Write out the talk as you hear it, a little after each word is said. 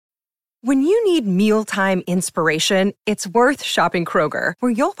When you need mealtime inspiration, it's worth shopping Kroger,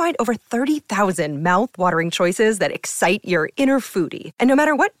 where you'll find over 30,000 mouth-watering choices that excite your inner foodie. And no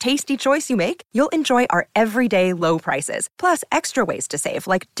matter what tasty choice you make, you'll enjoy our everyday low prices, plus extra ways to save,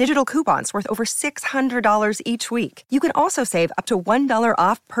 like digital coupons worth over $600 each week. You can also save up to $1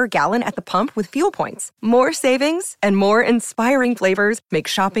 off per gallon at the pump with fuel points. More savings and more inspiring flavors make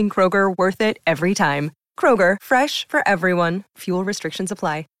shopping Kroger worth it every time. Kroger, fresh for everyone. Fuel restrictions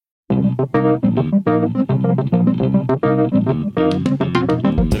apply.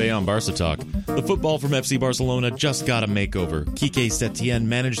 Today on Barca Talk, the football from FC Barcelona just got a makeover. Quique Setien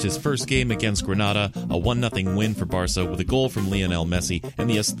managed his first game against Granada, a 1-0 win for Barca with a goal from Lionel Messi, and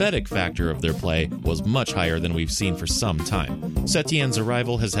the aesthetic factor of their play was much higher than we've seen for some time. Setien's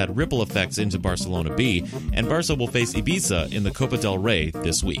arrival has had ripple effects into Barcelona B, and Barca will face Ibiza in the Copa del Rey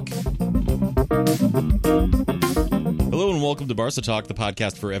this week. Hello and welcome to Barca Talk, the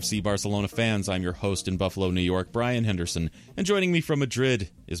podcast for FC Barcelona fans. I'm your host in Buffalo, New York, Brian Henderson. And joining me from Madrid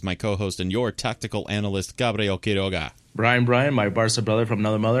is my co-host and your tactical analyst, Gabriel Quiroga. Brian, my Barca brother from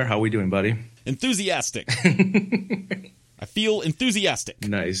another mother. How we doing, buddy? Enthusiastic. I feel enthusiastic.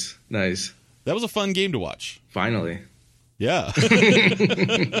 Nice. That was a fun game to watch. Finally. Yeah.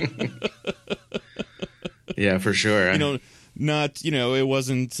 Yeah, for sure. It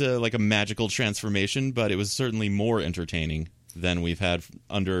wasn't like a magical transformation, but it was certainly more entertaining than we've had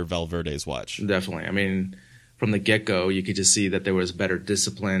under Valverde's watch. Definitely. I mean, from the get-go, you could just see that there was better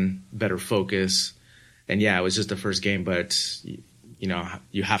discipline, better focus. And yeah, it was just the first game, but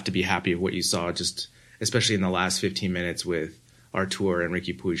you have to be happy with what you saw, just especially in the last 15 minutes with Artur and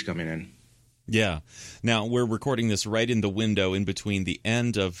Riqui Puig coming in. Yeah. Now, we're recording this right in the window in between the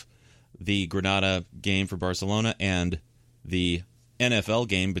end of the Granada game for Barcelona and the NFL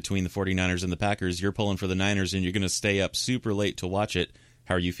game between the 49ers and the Packers. You're pulling for the Niners, and you're going to stay up super late to watch it.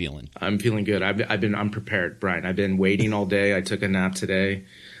 How are you feeling? I'm feeling good. I'm prepared, Brian. I've been waiting all day. I took a nap today.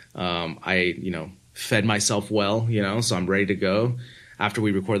 I fed myself well, so I'm ready to go. After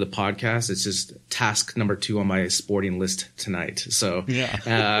we record the podcast, it's just task number 2 on my sporting list tonight. So,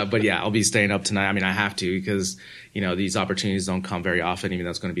 yeah. But yeah, I'll be staying up tonight. I mean, I have to because, these opportunities don't come very often, even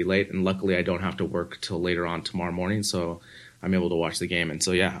though it's going to be late. And luckily, I don't have to work till later on tomorrow morning. So I'm able to watch the game. And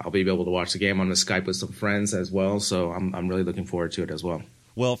so, yeah, I'll be able to watch the game. I'm going to Skype with some friends as well. So I'm really looking forward to it as well.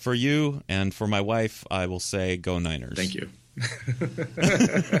 Well, for you and for my wife, I will say go Niners. Thank you.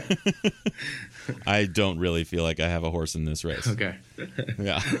 I don't really feel like I have a horse in this race. Okay.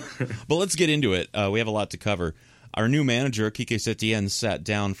 Yeah. But let's get into it. We have a lot to cover. Our new manager, Quique Setien, sat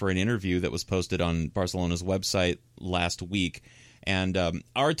down for an interview that was posted on Barcelona's website last week. And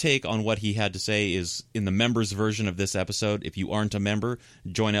our take on what he had to say is in the members version of this episode. If you aren't a member,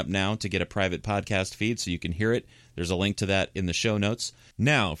 join up now to get a private podcast feed so you can hear it. There's a link to that in the show notes.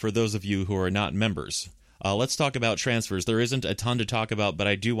 Now, for those of you who are not members, let's talk about transfers. There isn't a ton to talk about, but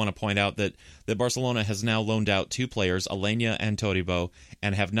I do want to point out that Barcelona has now loaned out 2 players, Aleñá and Todibo,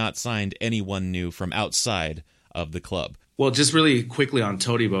 and have not signed anyone new from outside of the club. Well, just really quickly on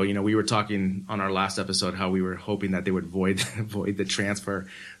Todibo, we were talking on our last episode how we were hoping that they would void the transfer.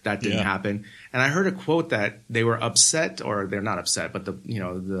 That didn't happen. And I heard a quote that they were upset, or they're not upset, but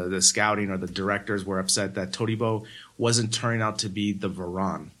the scouting or the directors were upset that Todibo wasn't turning out to be the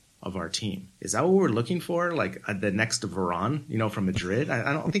Varane of our team. Is that what we're looking for? Like the next Varane, from Madrid?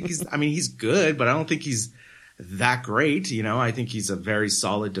 I don't think he's good, but I don't think he's that great. I think he's a very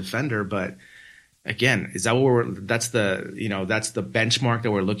solid defender, but again, is that what that's the benchmark that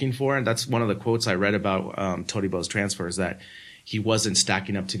we're looking for? And that's one of the quotes I read about Todibo's transfer is that he wasn't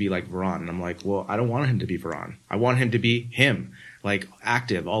stacking up to be like Varane. And I'm like, well, I don't want him to be Varane. I want him to be him, like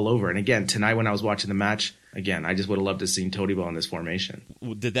active all over. And again, tonight when I was watching the match, again, I just would have loved to have seen Todibo in this formation.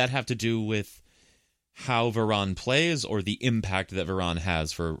 Did that have to do with how Varane plays or the impact that Varane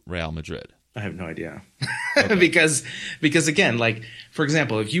has for Real Madrid? I have no idea. Okay. because again, like, for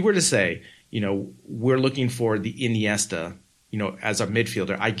example, if you were to say, we're looking for the Iniesta, as a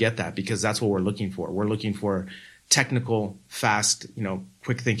midfielder, I get that because that's what we're looking for. We're looking for technical, fast,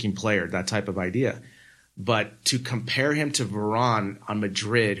 quick thinking player, that type of idea. But to compare him to Varane on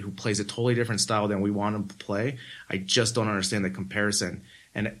Madrid, who plays a totally different style than we want him to play, I just don't understand the comparison.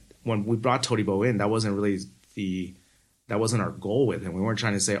 And when we brought Todibo in, that wasn't really that wasn't our goal with him. We weren't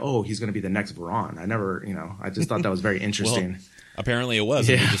trying to say, oh, he's going to be the next Varane. I just thought that was very interesting. Well, apparently it was.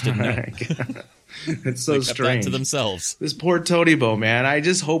 Yeah. We just didn't know. It's so strange. That to themselves. This poor Todibo, man. I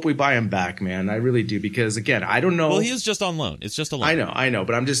just hope we buy him back, man. I really do. Because, again, I don't know. Well, he is just on loan. It's just a loan. I know.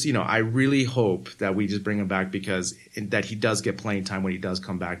 But I'm just, I really hope that we just bring him back because that he does get playing time when he does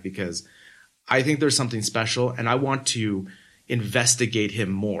come back because I think there's something special. And I want to investigate him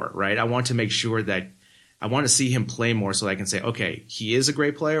more, right? I want to make sure that I want to see him play more so that I can say, okay, he is a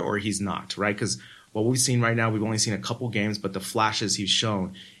great player or he's not, right? Because what we've seen right now, we've only seen a couple games, but the flashes he's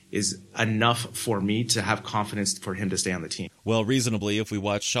shown is enough for me to have confidence for him to stay on the team. Well, reasonably, if we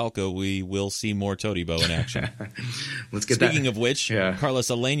watch Schalke, we will see more Todibo in action. Let's get Speaking of which, Carlos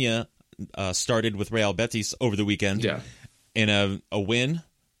Aleñá started with Real Betis over the weekend in a win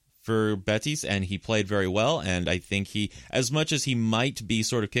for Betis, and he played very well. And I think he, as much as he might be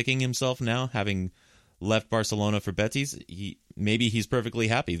sort of kicking himself now, having left Barcelona for Betis, maybe he's perfectly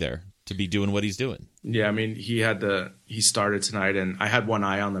happy there to be doing what he's doing. Yeah, I mean, he started tonight, and I had one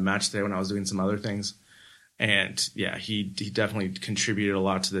eye on the match today when I was doing some other things. And yeah, he definitely contributed a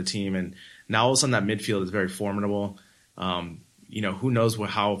lot to the team. And now all of a sudden that midfield is very formidable. Who knows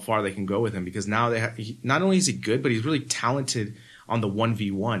how far they can go with him, because now not only is he good, but he's really talented on the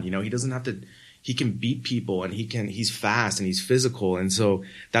 1v1. He doesn't have to. He can beat people, and he's fast and he's physical. And so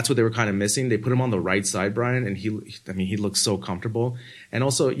that's what they were kind of missing. They put him on the right side, Brian, and he looks so comfortable. And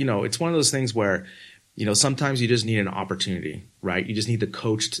also, it's one of those things where, sometimes you just need an opportunity, right? You just need the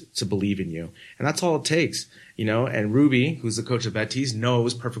coach to believe in you. And that's all it takes, and Rubi, who's the coach of Betis,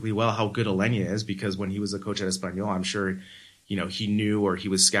 knows perfectly well how good Aleñá is, because when he was a coach at Espanyol, I'm sure, he knew, or he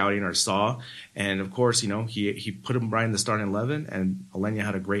was scouting or saw. And of course, he put him right in the starting 11, and Aleñá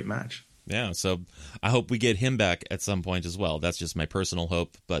had a great match. Yeah, so I hope we get him back at some point as well. That's just my personal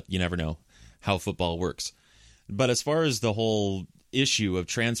hope, but you never know how football works. But as far as the whole issue of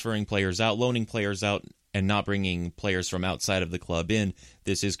transferring players out, loaning players out, and not bringing players from outside of the club in,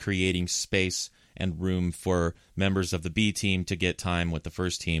 this is creating space and room for members of the B team to get time with the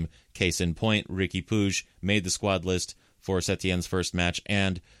first team. Case in point, Riqui Puig made the squad list for Setien's first match,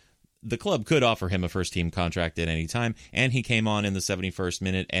 and the club could offer him a first-team contract at any time, and he came on in the 71st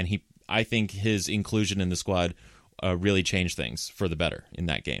minute, and I think his inclusion in the squad really changed things for the better in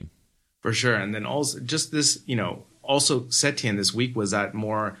that game. For sure. And then also just this, also Setien this week was at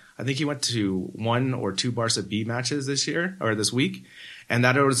more, I think he went to 1 or 2 Barca B matches this week, and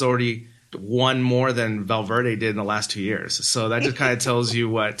that was already one more than Valverde did in the last 2 years. So that just kind of tells you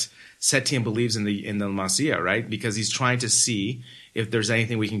what Setien believes in the Masia, right? Because he's trying to see if there's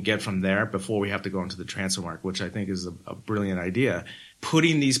anything we can get from there before we have to go into the transfer market, which I think is a brilliant idea.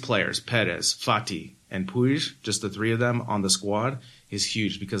 Putting these players, Perez, Fati, and Puig, just the 3 of them on the squad, is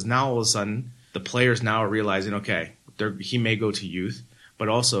huge, because now all of a sudden the players now are realizing, okay, he may go to youth, but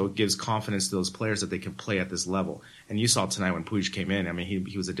also gives confidence to those players that they can play at this level. And you saw tonight when Puig came in, I mean,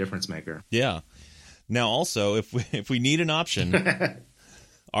 he was a difference maker. Yeah. Now also, if we need an option,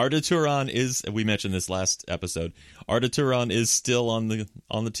 Arda Turan is, we mentioned this last episode, Arda Turan is still on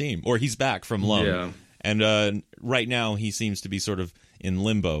the team, or he's back from loan. Yeah. And right now he seems to be sort of in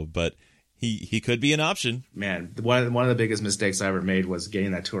limbo, but he could be an option. Man, one of the biggest mistakes I ever made was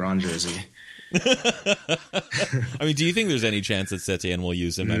getting that Turan jersey. I mean, do you think there's any chance that Setien will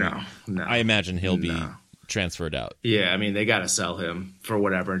use him? No. I imagine he'll be transferred out. Yeah, I mean, they got to sell him for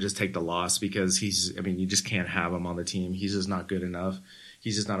whatever and just take the loss, because you just can't have him on the team. He's just not good enough.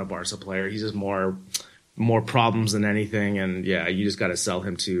 He's just not a Barca player. He's just more problems than anything. And yeah, you just got to sell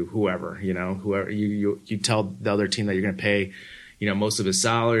him to whoever you tell the other team that you're going to pay, most of his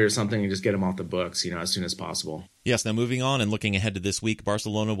salary or something, and just get him off the books, as soon as possible. Yes. Now moving on and looking ahead to this week,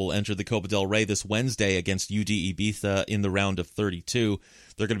 Barcelona will enter the Copa del Rey this Wednesday against UD Ibiza in the round of 32.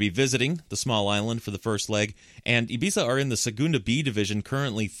 They're going to be visiting the small island for the first leg, and Ibiza are in the Segunda B division,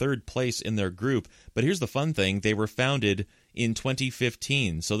 currently 3rd place in their group. But here's the fun thing. They were founded in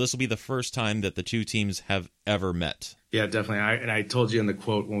 2015, so this will be the first time that the two teams have ever met. Yeah, definitely. I told you in the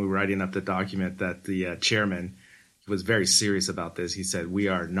quote when we were writing up the document that the chairman was very serious about this. He said, "We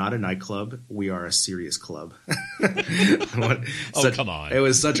are not a nightclub. We are a serious club." Come on. It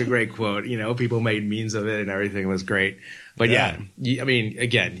was such a great quote. People made memes of it and everything. It was great. But yeah, I mean,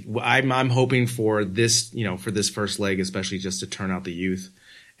 again, I'm hoping for this, for this first leg, especially just to turn out the youth.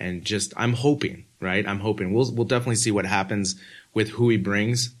 And I'm hoping, right? We'll definitely see what happens with who he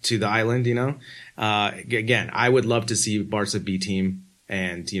brings to the island, Again, I would love to see Barca B team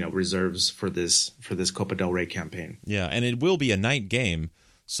and, reserves for this Copa del Rey campaign. Yeah, and it will be a night game,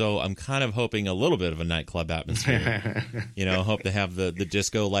 so I'm kind of hoping a little bit of a nightclub atmosphere. Hope to have the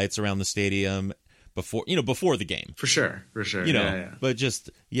disco lights around the stadium before the game. For sure. But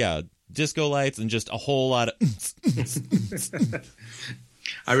just, disco lights and just a whole lot of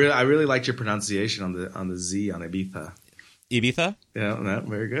I really liked your pronunciation on the Z on Ibiza. Ibiza? Yeah,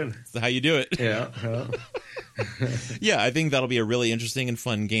 very good. That's how you do it. Yeah. Yeah, I think that'll be a really interesting and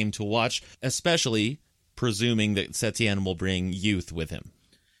fun game to watch, especially presuming that Setien will bring youth with him.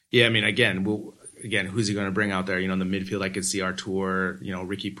 Yeah, I mean, again, again, who's he going to bring out there? In the midfield, I could see Artur,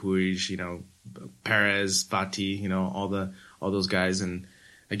 Ricky Puig, Perez, Fati, all those guys. And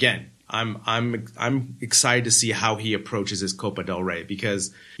again, I'm excited to see how he approaches his Copa del Rey,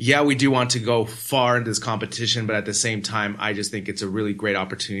 because we do want to go far into this competition, but at the same time, I just think it's a really great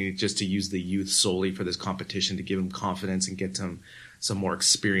opportunity just to use the youth solely for this competition, to give them confidence and get them some more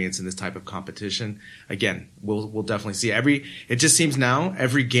experience in this type of competition. Again, we'll definitely see. It just seems now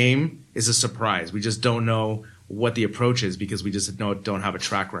every game is a surprise. We just don't know what the approach is because we just don't have a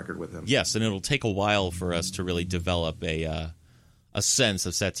track record with him. Yes, and it'll take a while for us to really develop a sense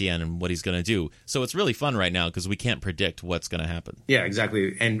of Setien and what he's going to do. So it's really fun right now because we can't predict what's going to happen. Yeah,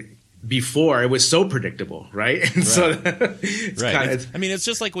 exactly. And before, it was so predictable, right? And so it's right. It's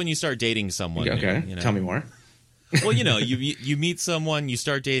just like when you start dating someone. Okay, tell me more. Well, you meet someone, you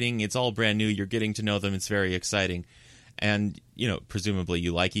start dating, it's all brand new, you're getting to know them, it's very exciting. And, presumably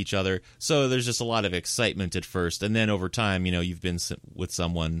you like each other. So there's just a lot of excitement at first. And then over time, you've been with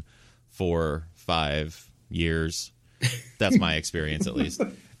someone for 5 years. That's my experience, at least.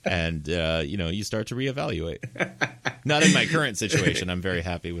 And, you start to reevaluate. Not in my current situation. I'm very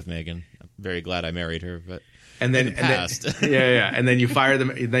happy with Megan. I'm very glad I married her, but... And then, in the past. And then you fire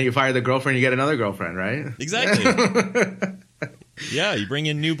them. Then you fire the girlfriend. You get another girlfriend, right? Exactly. Yeah, you bring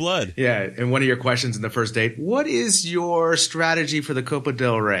in new blood. Yeah, and one of your questions in the first date: what is your strategy for the Copa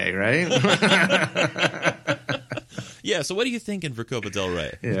del Rey? Right? Yeah. So, what are you thinking for Copa del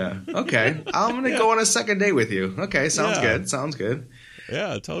Rey? Yeah. Okay, I'm gonna go on a second date with you. Okay, sounds good. Sounds good.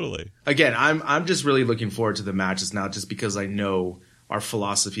 Yeah, totally. Again, I'm just really looking forward to the matches now, just because I know our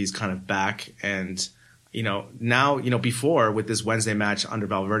philosophy is kind of back and. Now, before with this Wednesday match under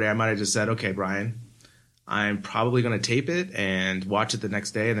Valverde, I might have just said, okay, Brian, I'm probably going to tape it and watch it the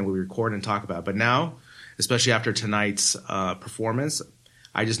next day, and then we record and talk about it. But now, especially after tonight's performance,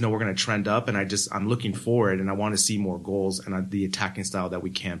 I just know we're going to trend up, and I'm looking forward, and I want to see more goals and the attacking style that we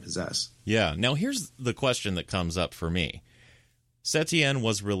can possess. Yeah. Now, here's the question that comes up for me. Setien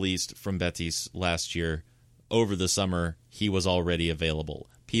was released from Betis last year. Over the summer, he was already available.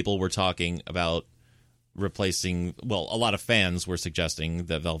 People were talking about replacing, a lot of fans were suggesting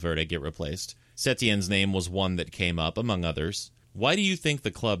that Valverde get replaced. Setien's name was one that came up, among others. Why do you think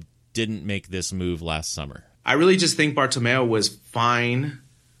the club didn't make this move last summer? I really just think Bartomeu was fine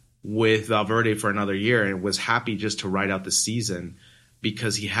with Valverde for another year and was happy just to ride out the season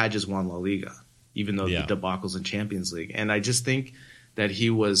because he had just won La Liga, even though the debacles in Champions League. And I just think that he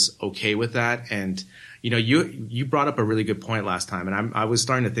was okay with that. And you brought up a really good point last time, and I was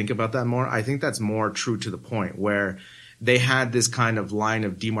starting to think about that more. I think that's more true to the point where they had this kind of line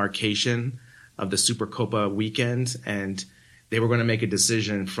of demarcation of the Supercopa weekend, and they were going to make a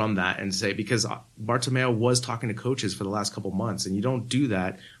decision from that and say, because Bartomeu was talking to coaches for the last couple months, and you don't do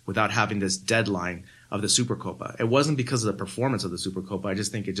that without having this deadline of the Supercopa. It wasn't because of the performance of the Supercopa. I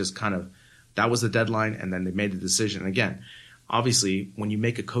just think it just kind of, that was the deadline, and then they made the decision. And again, obviously, when you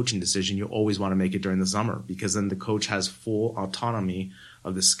make a coaching decision, you always want to make it during the summer because then the coach has full autonomy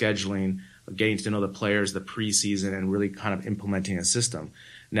of the scheduling, of getting to know the players, the preseason, and really kind of implementing a system.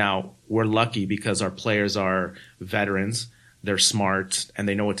 Now, we're lucky because our players are veterans, they're smart, and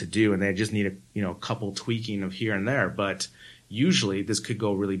they know what to do, and they just need a couple tweaking of here and there. But usually this could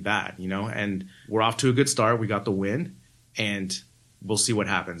go really bad, and we're off to a good start. We got the win, and we'll see what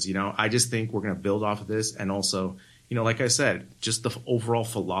happens. I just think we're going to build off of this, and also – like I said, just the overall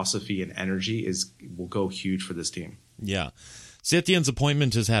philosophy and energy will go huge for this team. Yeah. Setien's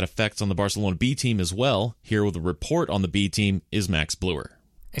appointment has had effects on the Barcelona B team as well. Here with a report on the B team is Max Bluer.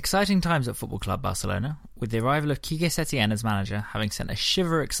 Exciting times at Football Club Barcelona, with the arrival of Quique Setien as manager having sent a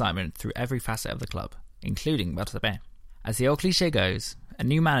shiver of excitement through every facet of the club, including Barça. As the old cliche goes, a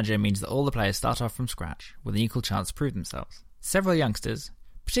new manager means that all the players start off from scratch with an equal chance to prove themselves. Several youngsters,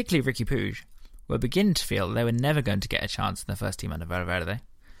 particularly Ricky Puig, were beginning to feel they were never going to get a chance in the first team under Valverde,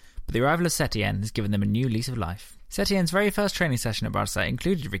 but the arrival of Setien has given them a new lease of life. Setien's very first training session at Barça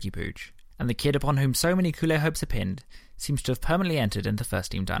included Ricky Puig, and the kid upon whom so many Culé hopes are pinned seems to have permanently entered into the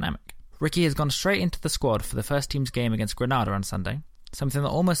first team dynamic. Ricky has gone straight into the squad for the first team's game against Granada on Sunday, something that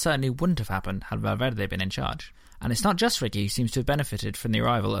almost certainly wouldn't have happened had Valverde been in charge. And it's not just Ricky who seems to have benefited from the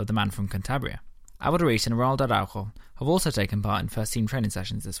arrival of the man from Cantabria. Alvaro Ruiz and Ronald Araujo have also taken part in first team training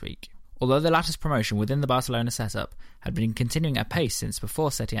sessions this week. Although the latter's promotion within the Barcelona setup had been continuing at pace since before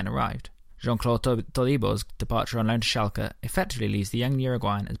Setien arrived, Jean-Claude Todibo's departure on loan to Schalke effectively leaves the young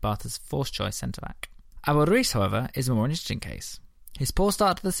Uruguayan as Barca's fourth choice centre-back. Alvaro Ruiz, however, is a more interesting case. His poor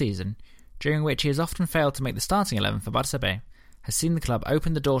start to the season, during which he has often failed to make the starting 11 for Barça B, has seen the club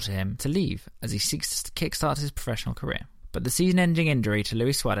open the door to him to leave as he seeks to kickstart his professional career. but the season-ending injury to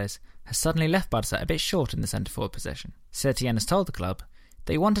Luis Suarez has suddenly left Barça a bit short in the centre-forward position. Setien has told the club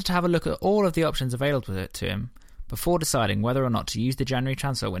they wanted to have a look at all of the options available to him before deciding whether or not to use the January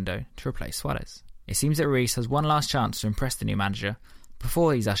transfer window to replace Suarez. It seems that Ruiz has one last chance to impress the new manager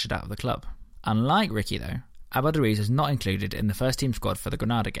before he's ushered out of the club. Unlike Ricky though, Abad Ruiz was not included in the first-team squad for the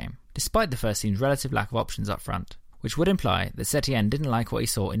Granada game, despite the first team's relative lack of options up front, which would imply that Setien didn't like what he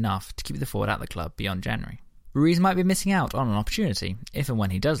saw enough to keep the forward at the club beyond January. Ruiz might be missing out on an opportunity if and when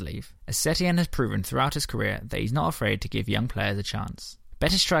he does leave, as Setien has proven throughout his career that he's not afraid to give young players a chance.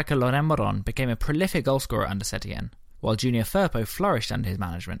 Betis striker Laurent Moron became a prolific goalscorer under Setien, while Junior Firpo flourished under his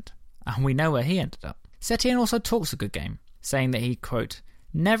management, and we know where he ended up. Setien also talks a good game, saying that he, quote,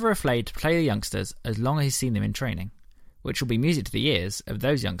 never afraid to play the youngsters as long as he's seen them in training, which will be music to the ears of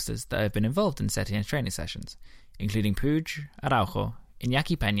those youngsters that have been involved in Setien's training sessions, including Puig, Araujo,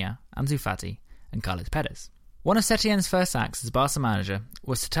 Iñaki Peña, Ansu Fati, and Carlos Perez. One of Setien's first acts as Barca manager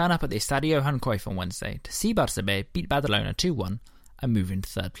was to turn up at the Estadio Johan Cruyff on Wednesday to see Barça B beat Badalona 2-1 and move into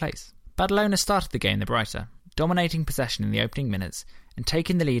third place. Badalona started the game the brighter, dominating possession in the opening minutes and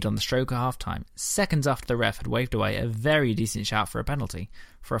taking the lead on the stroke at half-time, seconds after the ref had waved away a very decent shout for a penalty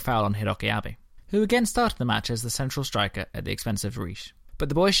for a foul on Hiroki Abe, who again started the match as the central striker at the expense of Ruiz. But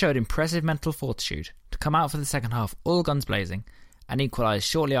the boys showed impressive mental fortitude to come out for the second half all guns blazing and equalised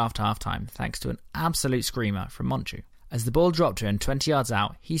shortly after half-time thanks to an absolute screamer from Monchu. As the ball dropped to him 20 yards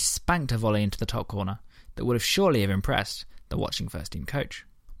out, he spanked a volley into the top corner that would have surely have impressed the watching first-team coach.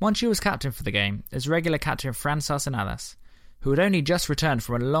 Monchu was captain for the game as regular captain Fran Sarcenadas, who had only just returned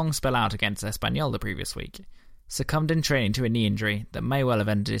from a long spell out against Espanyol the previous week, succumbed in training to a knee injury that may well have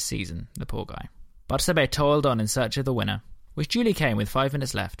ended his season, the poor guy. Barça B toiled on in search of the winner, which duly came with 5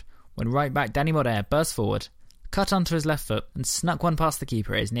 minutes left when right-back Dani Morer burst forward, cut onto his left foot and snuck one past the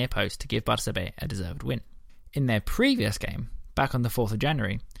keeper at his near post to give Barça B a deserved win. In their previous game, back on the 4th of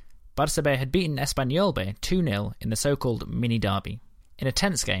January, Barça B had beaten Espanyol B 2-0 in the so-called mini-derby. In a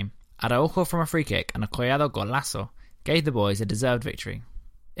tense game, Araujo from a free kick and a Collado golazo gave the boys a deserved victory.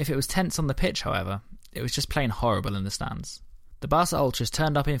 If it was tense on the pitch, however, it was just plain horrible in the stands. The Barca Ultras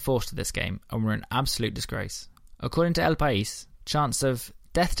turned up in force to this game and were an absolute disgrace. According to El País, chants of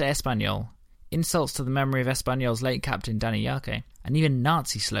death to Espanyol, insults to the memory of Espanyol's late captain Dani Yarque, and even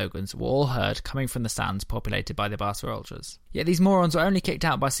Nazi slogans were all heard coming from the stands populated by the Barca Ultras. Yet these morons were only kicked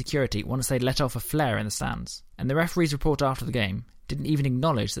out by security once they'd let off a flare in the stands, and the referee's report after the game didn't even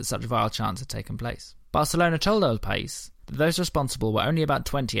acknowledge that such vile chants had taken place. Barcelona told El País that those responsible were only about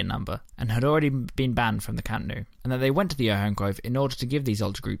 20 in number and had already been banned from the Camp Nou, and that they went to the Johan Cruyff in order to give these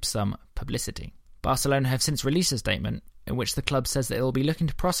ultra groups some publicity. Barcelona have since released a statement in which the club says that it will be looking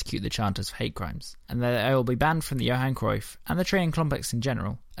to prosecute the chanters for hate crimes, and that they will be banned from the Johan Cruyff and the training complex in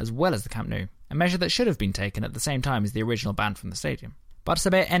general, as well as the Camp Nou, a measure that should have been taken at the same time as the original ban from the stadium.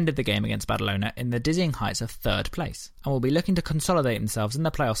 Barça B ended the game against Badalona in the dizzying heights of 3rd place, and will be looking to consolidate themselves in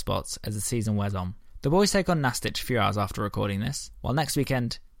the playoff spots as the season wears on. The boys take on Nastic a few hours after recording this, while next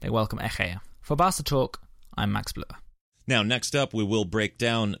weekend they welcome Echea. For Barca Talk, I'm Max Blur. Now, next up, we will break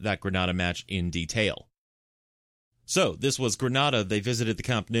down that Granada match in detail. So, this was Granada. They visited the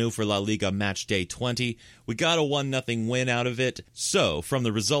Camp Nou for La Liga Match Day 20. We got a 1-0 win out of it. So, from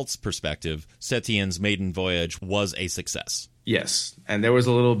the results perspective, Setien's maiden voyage was a success. Yes, and there was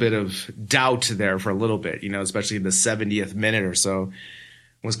a little bit of doubt there for a little bit, especially in the 70th minute or so.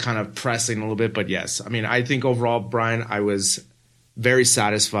 Was kind of pressing a little bit, but yes. I mean, I think overall, Brian, I was very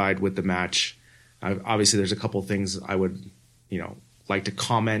satisfied with the match. Obviously, there's a couple things I would, like to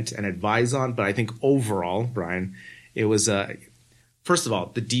comment and advise on, but I think overall, Brian, it was, first of all,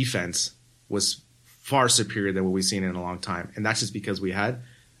 the defense was far superior than what we've seen in a long time, and that's just because we had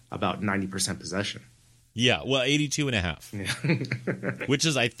about 90% possession. Yeah, well, 82.5, Yeah. which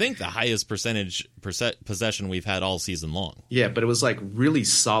is, I think, the highest possession we've had all season long. Yeah, but it was like really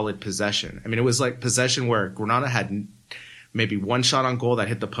solid possession. I mean, it was like possession where Granada had maybe one shot on goal that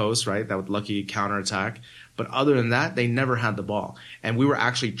hit the post, right? That would lucky counterattack. But other than that, they never had the ball. And we were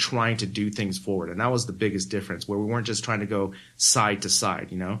actually trying to do things forward. And that was the biggest difference, where we weren't just trying to go side to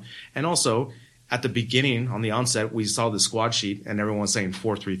side, And also, at the beginning, on the onset, we saw the squad sheet and everyone was saying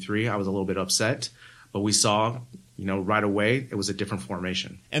 4-3-3. I was a little bit upset. But we saw, right away, it was a different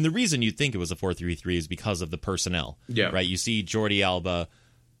formation. And the reason you'd think it was a 4-3-3 is because of the personnel. Yeah. Right? You see Jordi Alba,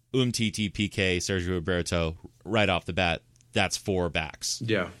 Umtiti, Piqué, Sergio Roberto, right off the bat, that's 4 backs.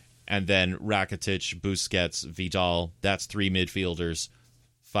 Yeah. And then Rakitic, Busquets, Vidal, that's 3 midfielders.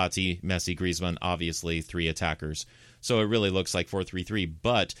 Fati, Messi, Griezmann, obviously 3 attackers. So it really looks like 4-3-3.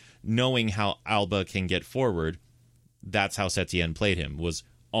 But knowing how Alba can get forward, that's how Setien played him, was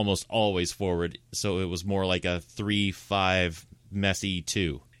almost always forward, so it was more like a 3-5 Messi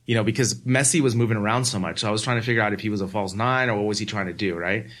 2. You know, because Messi was moving around so much. So I was trying to figure out if he was a false 9 or what was he trying to do,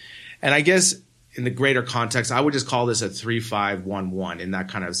 right? And I guess in the greater context, I would just call this a 3-5-1-1 in that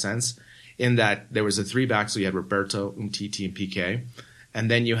kind of sense, in that there was a 3-back, so you had Roberto, Umtiti, and Piqué. And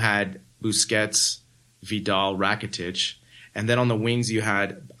then you had Busquets, Vidal, Rakitic. And then on the wings, you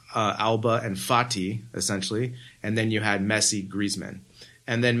had Alba and Fati, essentially. And then you had Messi, Griezmann.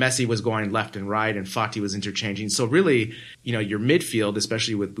 And then Messi was going left and right, and Fati was interchanging. So really, you know, your midfield,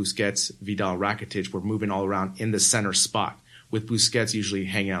 especially with Busquets, Vidal, Rakitic, were moving all around in the center spot, with Busquets usually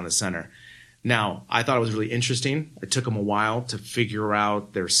hanging out in the center. Now, I thought it was really interesting. It took them a while to figure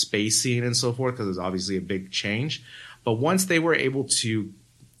out their spacing and so forth, because it was obviously a big change. But once they were able to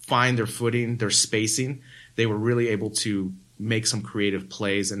find their footing, their spacing, they were really able to make some creative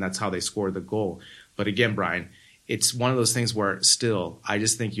plays, and that's how they scored the goal. But again, Brian, it's one of those things where still, I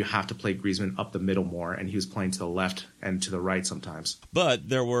just think you have to play Griezmann up the middle more, and he was playing to the left and to the right sometimes. But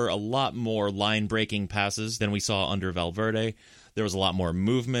there were a lot more line-breaking passes than we saw under Valverde. There was a lot more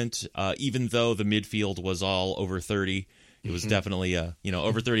movement, even though the midfield was all over 30. It was definitely a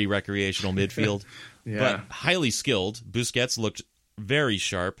over 30 recreational midfield, but highly skilled. Busquets looked very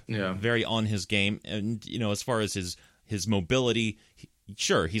sharp, very on his game, and as far as his mobility,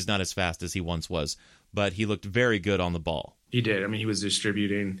 sure, he's not as fast as he once was, but he looked very good on the ball. He did. I mean, he was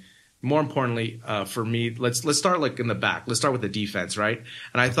distributing. More importantly, for me, let's start like in the back. Let's start with the defense, right?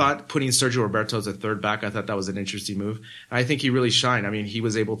 And I thought putting Sergio Roberto as a third back, I thought that was an interesting move. And I think he really shined. I mean, he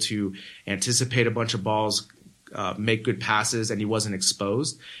was able to anticipate a bunch of balls, make good passes, and he wasn't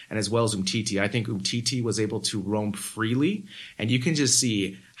exposed. And as well as Umtiti. I think Umtiti was able to roam freely, and you can just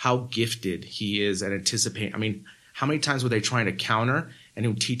see how gifted he is at anticipating. I mean, how many times were they trying to counter, and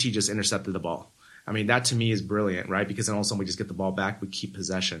Umtiti just intercepted the ball? I mean, that to me is brilliant, right? Because then all of a sudden we just get the ball back, we keep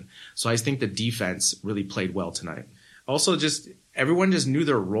possession. So I think the defense really played well tonight. Also, just everyone just knew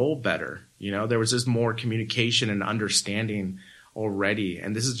their role better. There was just more communication and understanding already.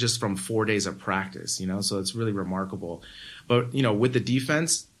 And this is just from 4 days of practice, so it's really remarkable. But, with the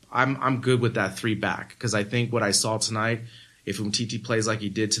defense, I'm good with that 3-back, because I think what I saw tonight, if Umtiti plays like he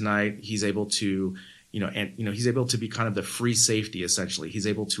did tonight, he's able to he's able to be kind of the free safety, essentially. He's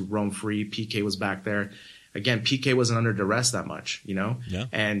able to roam free. Piqué was back there. Again, Piqué wasn't under duress that much, Yeah.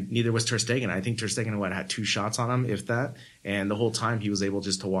 And neither was Ter Stegen. I think Ter Stegen had 2 shots on him, if that. And the whole time he was able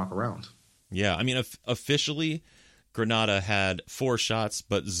just to walk around. Yeah, I mean, officially, Granada had 4 shots,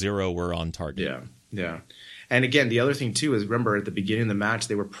 but 0 were on target. Yeah. And again, the other thing, too, is remember at the beginning of the match,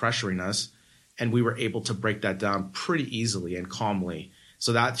 they were pressuring us, and we were able to break that down pretty easily and calmly.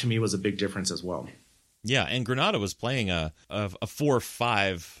 So that, to me, was a big difference as well. Yeah, and Granada was playing a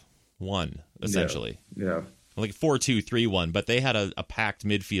 4-5-1, essentially. Yeah. Like 4-2-3-1, but they had a packed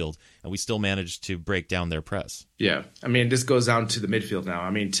midfield, and we still managed to break down their press. Yeah. I mean, this goes down to the midfield now. I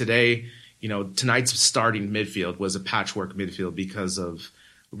mean, today, tonight's starting midfield was a patchwork midfield because of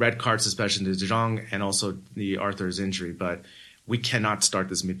red card suspension to De Jong and also the Arthur's injury. But we cannot start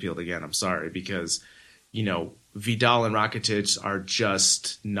this midfield again. I'm sorry, because, Vidal and Rakitic are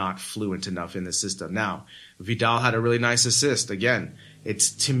just not fluent enough in the system. Now, Vidal had a really nice assist. Again,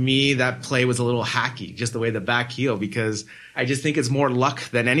 to me, that play was a little hacky, just the way the back heel, because I just think it's more luck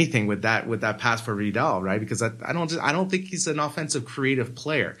than anything with that pass for Vidal, right? Because I don't think he's an offensive creative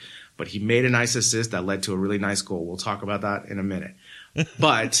player, but he made a nice assist that led to a really nice goal. We'll talk about that in a minute.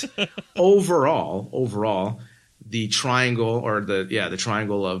 But overall, the triangle the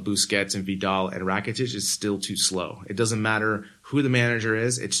triangle of Busquets and Vidal and Rakitic is still too slow. It doesn't matter who the manager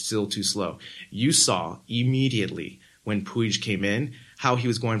is, it's still too slow. You saw immediately when Puig came in how he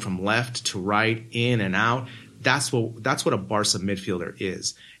was going from left to right, in and out. That's what a Barca midfielder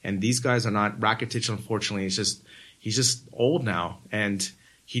is. And these guys are not. Rakitic, unfortunately, he's just old now, and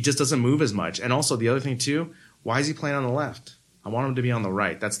he just doesn't move as much. And also the other thing too, why is he playing on the left? I want him to be on the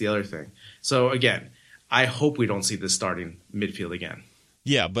right. That's the other thing. So again, I hope we don't see this starting midfield again.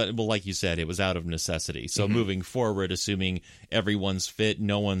 Yeah, but like you said, it was out of necessity. So moving forward, assuming everyone's fit,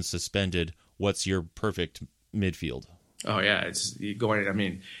 no one's suspended, what's your perfect midfield? Oh, yeah. It's going. I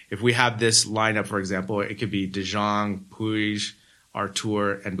mean, if we have this lineup, for example, it could be De Jong, Puig,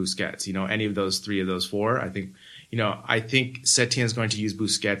 Artur, and Busquets. Any of those 3 of those 4. I think Setien is going to use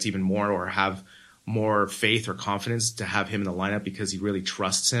Busquets even more, or have more faith or confidence to have him in the lineup, because he really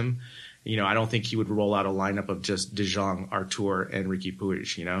trusts him. I don't think he would roll out a lineup of just De Jong, Artur, and Riqui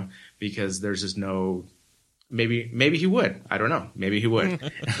Puig, because there's just no. Maybe he would. I don't know. Maybe he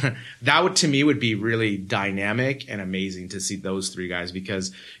would. That to me would be really dynamic and amazing to see those 3 guys,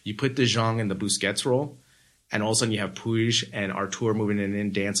 because you put De Jong in the Busquets role, and all of a sudden you have Puig and Artur moving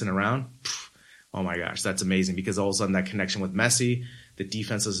in, dancing around. Oh my gosh, that's amazing, because all of a sudden that connection with Messi, the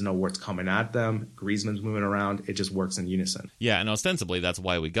defense doesn't know where it's coming at them. Griezmann's moving around. It just works in unison. Yeah, and ostensibly that's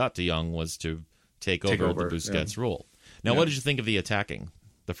why we got De Jong, was to take over the Busquets role. Now, what did you think of the attacking,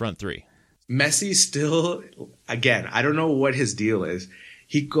 the front three? Messi still, again, I don't know what his deal is.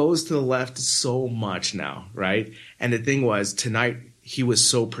 He goes to the left so much now, right? And the thing was, tonight he was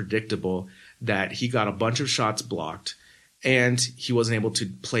so predictable that he got a bunch of shots blocked and he wasn't able to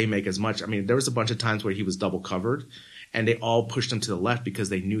play make as much. I mean, there was a bunch of times where he was double covered and they all pushed him to the left because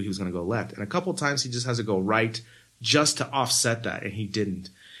they knew he was going to go left. And a couple of times he just has to go right just to offset that, and he didn't.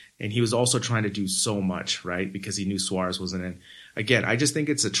 And he was also trying to do so much, right? Because he knew Suarez wasn't in. Again, I just think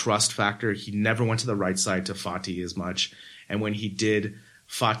it's a trust factor. He never went to the right side to Fati as much. And when he did,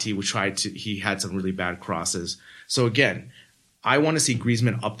 Fati he had some really bad crosses. So again, I want to see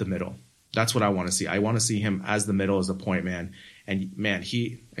Griezmann up the middle. That's what I want to see. I want to see him as the middle, as the point man. And man,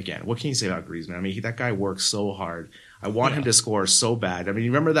 what can you say about Griezmann? I mean, that guy works so hard. I want him to score so bad. I mean, you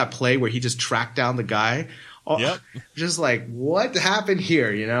remember that play where he just tracked down the guy? Oh, yep. Just like, what happened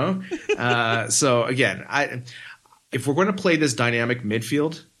here, you know? So again, if we're going to play this dynamic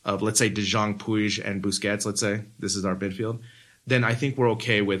midfield of, let's say, De Jong, Puig, and Busquets, let's say this is our midfield, then I think we're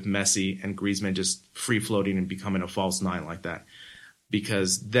okay with Messi and Griezmann just free-floating and becoming a false nine like that,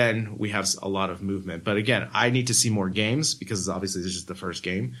 because then we have a lot of movement. But again, I need to see more games, because obviously this is just the first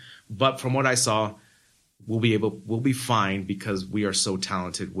game. But from what I saw, we'll be fine, because we are so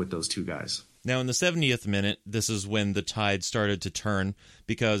talented with those two guys. Now, in the 70th minute, this is when the tide started to turn,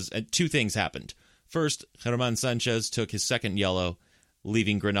 because two things happened. First, Germán Sanchez took his second yellow,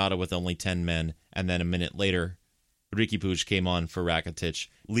 leaving Granada with only 10 men, and then a minute later, Riqui Puig came on for Rakitic,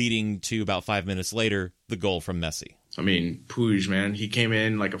 leading to, about 5 minutes later, the goal from Messi. I mean, Puig, man, he came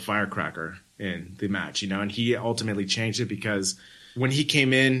in like a firecracker in the match, you know, and he ultimately changed it, because when he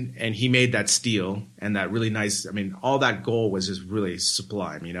came in and he made that steal and that really nice, I mean, all that goal was just really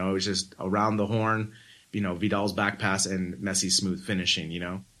sublime, you know. It was just around the horn, you know, Vidal's back pass and Messi's smooth finishing, you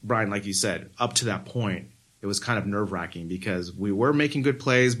know. Brian, like you said, up to that point, it was kind of nerve-wracking, because we were making good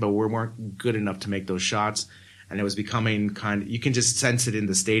plays, but we weren't good enough to make those shots. And it was becoming you can just sense it in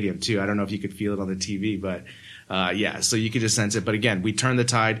the stadium too. I don't know if you could feel it on the TV, but so you could just sense it. But again, we turned the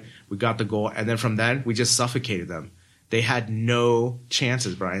tide, we got the goal, and then from then, we just suffocated them. They had no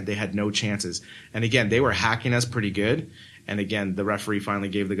chances, Brian. They had no chances. And again, they were hacking us pretty good. And again, the referee finally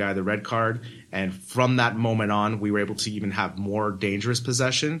gave the guy the red card. And from that moment on, we were able to even have more dangerous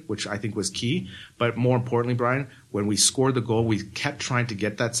possession, which I think was key. But more importantly, Brian, when we scored the goal, we kept trying to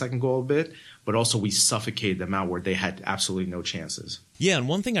get that second goal a bit, but also we suffocated them out where they had absolutely no chances. Yeah, and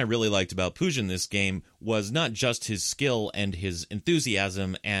one thing I really liked about Puig in this game was not just his skill and his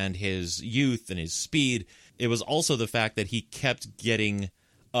enthusiasm and his youth and his speed. It was also the fact that he kept getting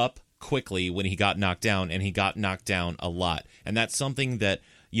up quickly when he got knocked down, and he got knocked down a lot. And that's something that,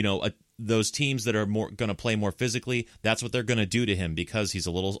 you know, those teams that are more going to play more physically, that's what they're going to do to him, because he's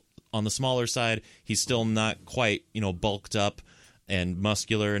a little on the smaller side. He's still not quite, you know, bulked up and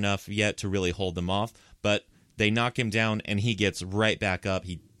muscular enough yet to really hold them off. But they knock him down, and he gets right back up.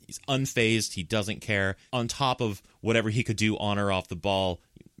 He's unfazed. He doesn't care. On top of whatever he could do on or off the ball,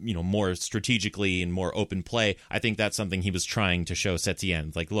 you know, more strategically and more open play, I think that's something he was trying to show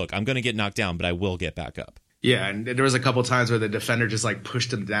Setien. Like, look, I'm going to get knocked down, but I will get back up. Yeah, and there was a couple times where the defender just like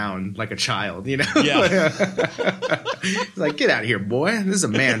pushed him down like a child, you know? Yeah. Like, get out of here, boy. This is a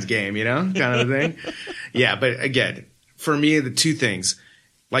man's game, you know, kind of thing. Yeah, but again, for me, the two things,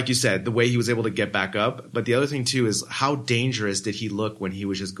 like you said, the way he was able to get back up, but the other thing too is how dangerous did he look when he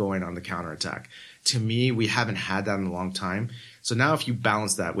was just going on the counterattack? To me, we haven't had that in a long time. So now if you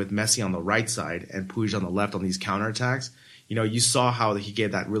balance that with Messi on the right side and Puig on the left on these counterattacks, you know, you saw how he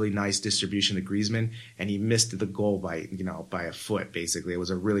gave that really nice distribution to Griezmann, and he missed the goal by a foot, basically. It was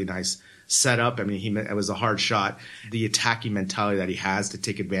a really nice setup. I mean, it was a hard shot. The attacking mentality that he has to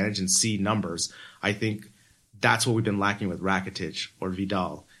take advantage and see numbers, I think that's what we've been lacking with Rakitic or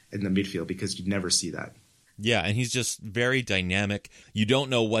Vidal in the midfield, because you never see that. Yeah, and he's just very dynamic. You don't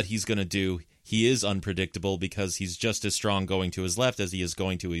know what he's going to do. He is unpredictable, because he's just as strong going to his left as he is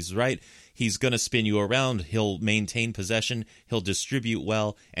going to his right. He's going to spin you around. He'll maintain possession. He'll distribute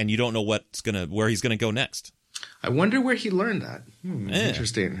well, and you don't know where he's going to go next. I wonder where he learned that.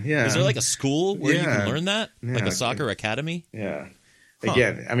 Interesting. Yeah. Is there like a school where you can learn that? Yeah. Like a soccer academy? Yeah.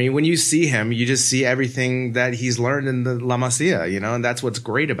 Again, I mean, when you see him, you just see everything that he's learned in the La Masia, you know, and that's what's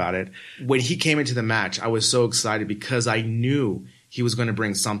great about it. When he came into the match, I was so excited, because I knew he was going to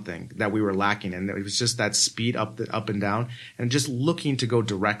bring something that we were lacking. And it was just that speed up and down and just looking to go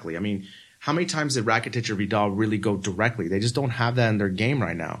directly. I mean, how many times did Rakitic or Vidal really go directly? They just don't have that in their game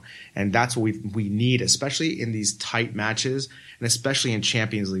right now. And that's what we need, especially in these tight matches and especially in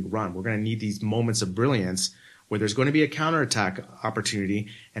Champions League run. We're going to need these moments of brilliance where there's going to be a counterattack opportunity,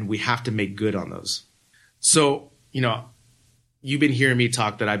 and we have to make good on those. So, you've been hearing me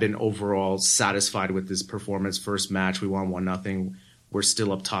talk that I've been overall satisfied with this performance. First match, we won 1-0. We're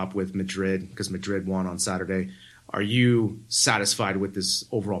still up top with Madrid because Madrid won on Saturday. Are you satisfied with this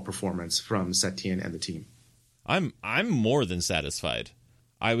overall performance from Setien and the team? I'm more than satisfied.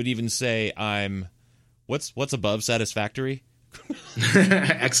 I would even say I'm what's above satisfactory?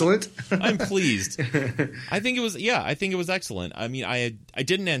 Excellent. I'm pleased. I think it was excellent. I mean, I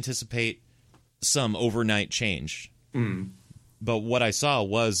didn't anticipate some overnight change. But what I saw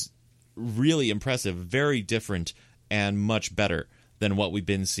was really impressive, very different, and much better than what I've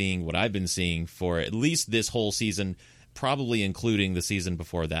been seeing for at least this whole season, probably including the season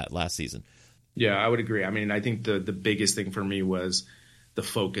before that, last season. Yeah, I would agree. I mean, I think the biggest thing for me was the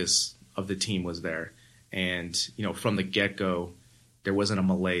focus of the team was there. And, from the get-go, there wasn't a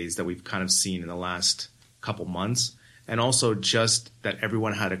malaise that we've kind of seen in the last couple months. And also just that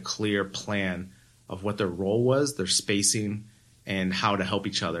everyone had a clear plan of what their role was, their spacing, and how to help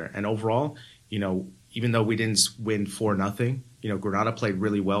each other. And overall, even though we didn't win 4-0, Granada played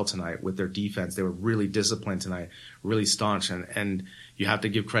really well tonight with their defense. They were really disciplined tonight, really staunch. And you have to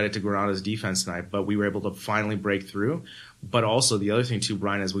give credit to Granada's defense tonight, but we were able to finally break through. But also the other thing too,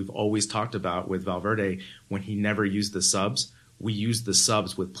 Brian, as we've always talked about with Valverde, when he never used the subs, we used the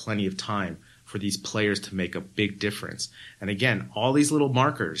subs with plenty of time for these players to make a big difference. And again, all these little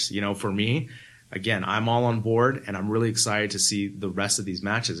markers, for me, again, I'm all on board, and I'm really excited to see the rest of these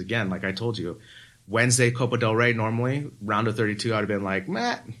matches. Again, like I told you, Wednesday, Copa del Rey, normally, round of 32, I'd have been like,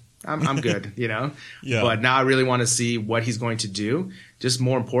 meh, I'm good, Yeah. But now I really want to see what he's going to do, just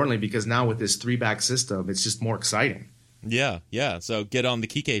more importantly, because now with this 3-back system, it's just more exciting. Yeah. So get on the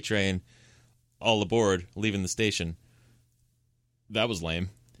Kike train, all aboard, leaving the station. That was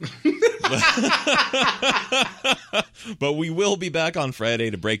lame. But we will be back on Friday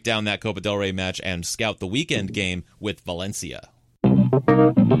to break down that Copa del Rey match and scout the weekend game with Valencia.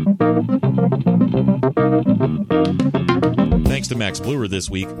 Thanks to Max Bluer this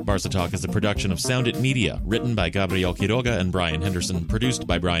week. Barca Talk is a production of Sound It Media, written by Gabriel Quiroga and Brian Henderson, produced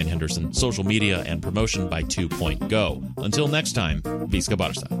by Brian Henderson, social media and promotion by 2.go. Until next time, Visca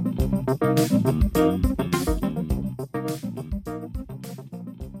Barca.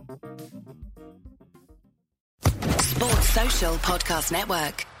 Sports Social Podcast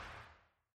Network.